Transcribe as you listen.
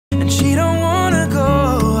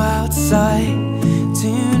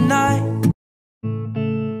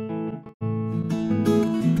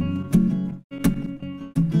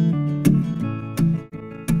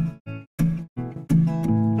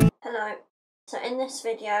So in this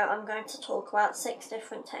video I'm going to talk about 6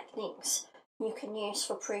 different techniques you can use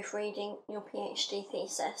for proofreading your PhD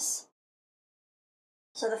thesis.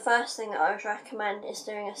 So the first thing that I would recommend is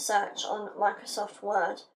doing a search on Microsoft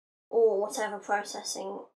Word or whatever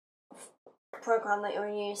processing program that you're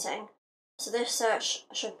using. So this search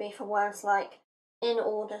should be for words like in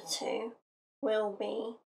order to, will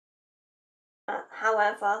be,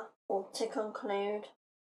 however, or to conclude.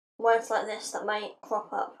 Words like this that may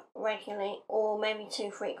crop up regularly or maybe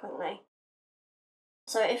too frequently.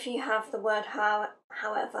 So if you have the word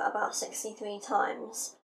however about 63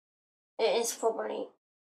 times, it is probably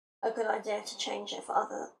a good idea to change it for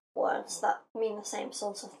other words that mean the same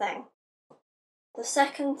sort of thing. The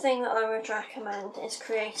second thing that I would recommend is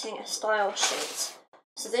creating a style sheet.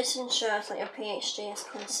 So this ensures that your PhD is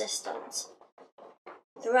consistent.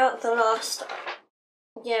 Throughout the last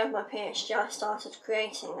year of my PhD I started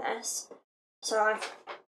creating this, so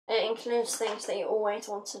it includes things that you always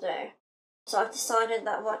want to do. So I've decided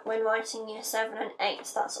that when writing year 7 and 8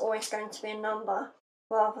 that's always going to be a number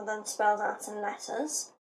rather than spelled out in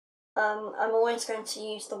letters. I'm always going to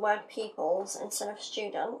use the word pupils instead of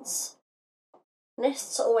students.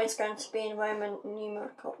 Lists are always going to be in Roman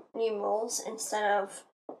numerals instead of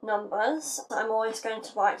numbers. I'm always going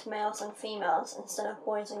to write males and females instead of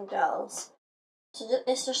boys and girls. So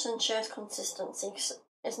this just ensures consistency, because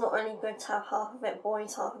it's not really good to have half of it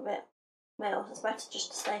boys, half of it males. It's better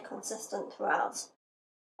just to stay consistent throughout.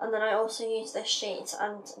 And then I also used this sheet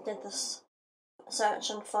and did this search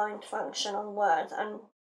and find function on Word and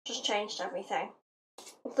just changed everything.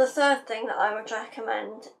 The third thing that I would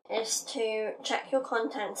recommend is to check your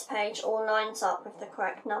contents page all lines up with the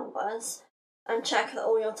correct numbers and check that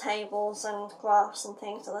all your tables and graphs and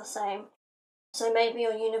things are the same. So maybe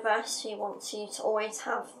your university wants you to always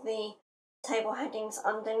have the table headings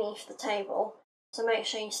underneath the table, so make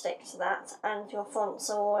sure you stick to that and your fonts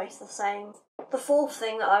are always the same. The fourth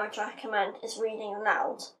thing that I would recommend is reading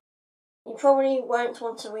aloud. You probably won't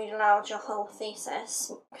want to read aloud your whole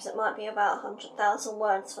thesis, because it might be about 100,000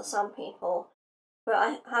 words for some people, but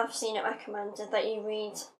I have seen it recommended that you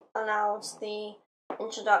read aloud the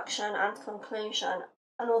introduction and conclusion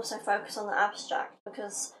and also focus on the abstract,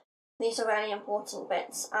 because these are really important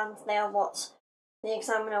bits and they are what the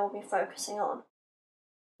examiner will be focusing on.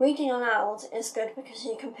 Reading aloud is good because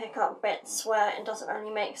you can pick up bits where it doesn't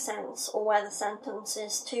really make sense or where the sentence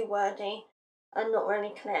is too wordy and not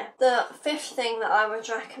really clear. The fifth thing that I would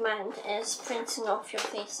recommend is printing off your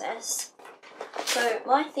thesis. So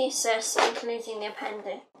my thesis, including the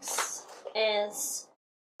appendix, is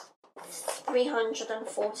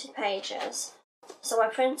 340 pages. So I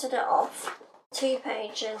printed it off 2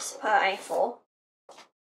 pages per A4.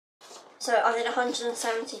 So I did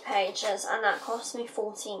 170 pages and that cost me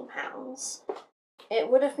 £14. It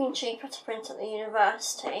would have been cheaper to print at the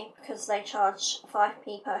university because they charge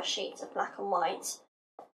 5p per sheet of black and white,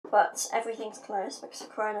 but everything's closed because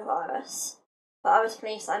of coronavirus. But I was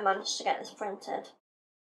pleased I managed to get this printed.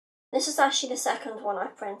 This is actually the second one I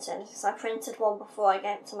printed, because I printed one before I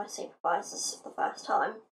gave it to my supervisors for the first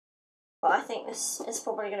time. But I think this is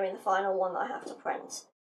probably going to be the final one that I have to print.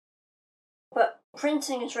 But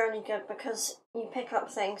printing is really good because you pick up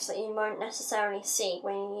things that you won't necessarily see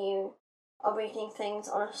when you are reading things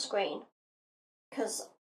on a screen. Because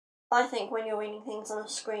I think when you're reading things on a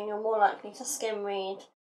screen, you're more likely to skim read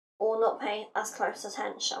or not pay as close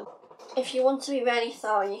attention. If you want to be really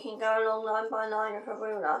thorough, you can go along line by line with a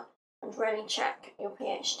ruler and really check your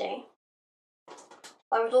PhD.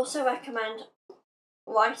 I would also recommend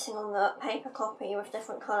writing on the paper copy with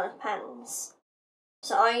different coloured pens.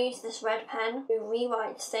 So I use this red pen to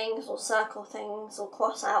rewrite things or circle things or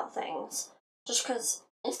cross out things, just because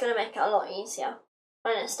it's going to make it a lot easier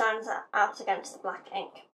and it stands out against the black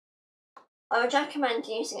ink. I would recommend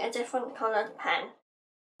using a different coloured pen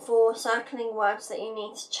for circling words that you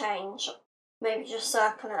need to change. Maybe just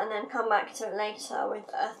circle it and then come back to it later with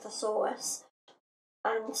a thesaurus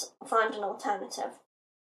and find an alternative.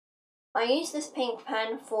 I use this pink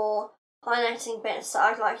pen for highlighting bits that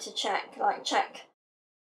I'd like to check, like check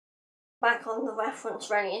back on the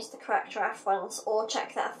reference really is the correct reference, or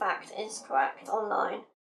check that a fact is correct online.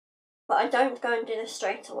 But I don't go and do this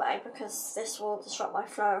straight away because this will disrupt my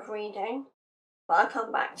flow of reading. But I'll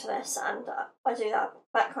come back to this and I do that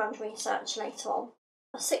background research later on.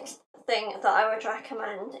 A sixth thing that I would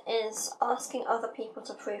recommend is asking other people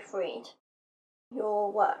to proofread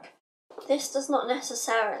your work. This does not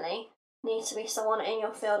necessarily need to be someone in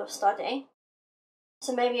your field of study.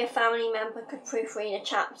 So maybe a family member could proofread a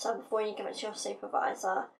chapter before you give it to your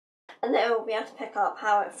supervisor, and they will be able to pick up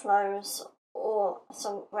how it flows or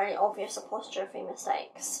some very obvious apostrophe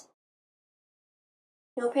mistakes.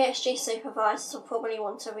 Your PhD supervisors will probably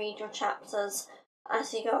want to read your chapters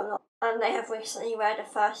as you go along, and they have recently read a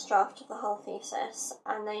first draft of the whole thesis,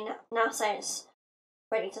 and they now say it's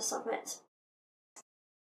ready to submit.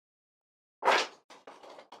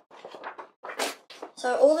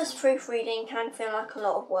 So all this proofreading can feel like a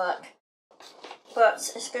lot of work,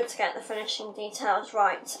 but it's good to get the finishing details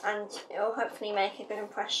right, and it will hopefully make a good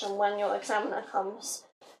impression when your examiner comes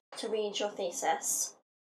to read your thesis.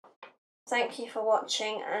 Thank you for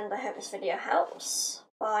watching, and I hope this video helps.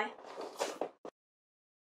 Bye.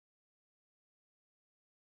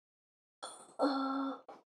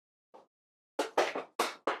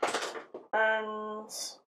 And I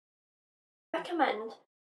recommend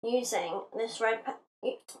using this red pen,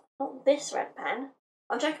 not this red pen.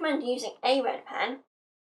 I'd recommend using a red pen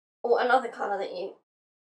or another colour that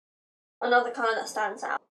stands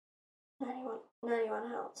out. Nearly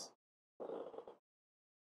run out.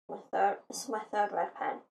 This is my third red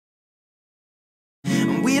pen.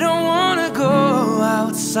 We don't wanna go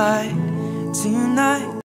outside tonight.